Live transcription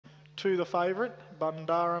to the favourite,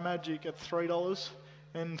 Bandara Magic at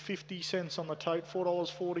 $3.50 on the tote,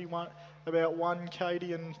 $4.41, about 1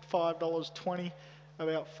 Katie, and $5.20,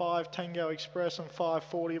 about 5 Tango Express, and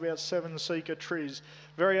 $5.40, about 7 Seeker Triz.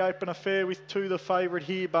 Very open affair with to the favourite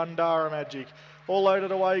here, Bandara Magic. All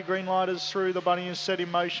loaded away, green light is through, the bunny is set in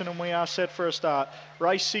motion, and we are set for a start.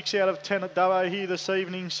 Race 6 out of 10 at Dubbo here this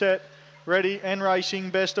evening, set, ready and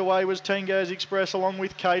racing. Best away was Tango's Express along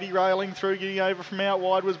with Katie. Railing through, getting over from out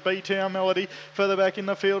wide was B-Town Melody. Further back in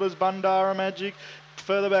the field is Bandara Magic.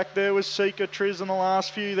 Further back there was Seeker Triz, and the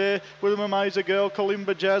last few there with Mimosa Girl,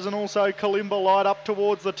 Kalimba Jazz, and also Kalimba Light up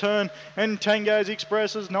towards the turn. And Tango's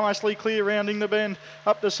Express is nicely clear rounding the bend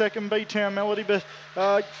up to second, B-Town Melody, but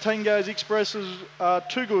Tango's Express is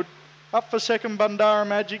too good. Up for second, Bandara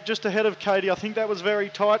Magic, just ahead of Katie. I think that was very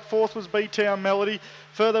tight. Fourth was B-Town Melody.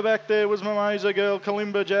 Further back there was Mimosa Girl,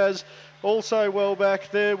 Kalimba Jazz. Also well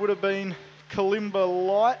back there would have been Kalimba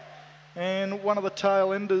Light, and one of the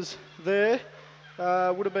tail enders there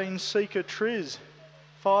would have been Seeker Triz.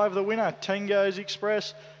 5 the winner, Tango's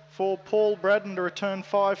Express, for Paul Braddon to return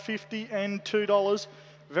 $5.50 and $2.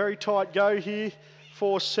 Very tight go here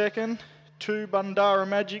for second. 2 Bandara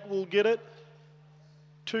Magic will get it.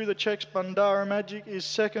 2 the checks, Bandara Magic is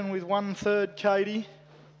second with 1/3 Katie.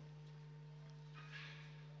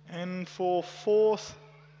 And for fourth,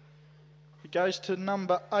 it goes to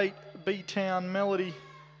number 8, B-Town Melody.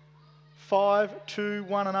 5, 2,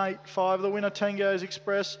 1 and 8. 5 the winner, Tango's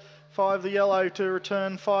Express. 5 the yellow to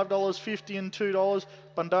return $5.50 and $2.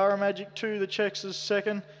 Bandara Magic 2 the checks is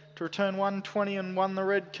second to return $1.20, and 1 the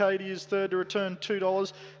red, Katie is third to return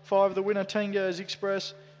 $2. 5 the winner, Tango's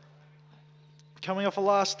Express. Coming off a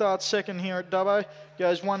last start second here at Dubbo.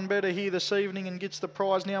 Goes one better here this evening and gets the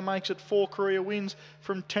prize. Now makes it 4 career wins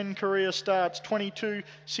from 10 career starts.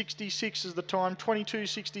 22.66 is the time.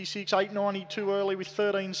 22.66, 8.92 early with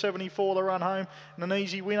 13.74 the run home. And an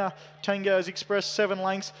easy winner, Tango's Express, 7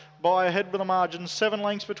 lengths by ahead with a margin. 7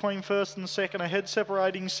 lengths between first and second. Ahead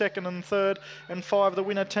separating second and third. And 5 the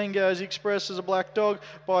winner, Tango's Express, is a black dog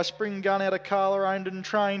by Spring Gun out of Carla, owned and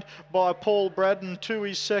trained by Paul Braddon. 2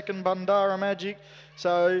 is second, Bandara Magic.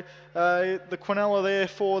 So the Quinella there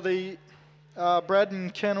for the Braddon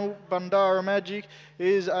Kennel. Bandara Magic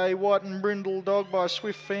is a white and brindle dog by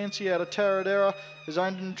Swift Fancy out of Taradera, is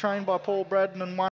owned and trained by Paul Braddon, and 1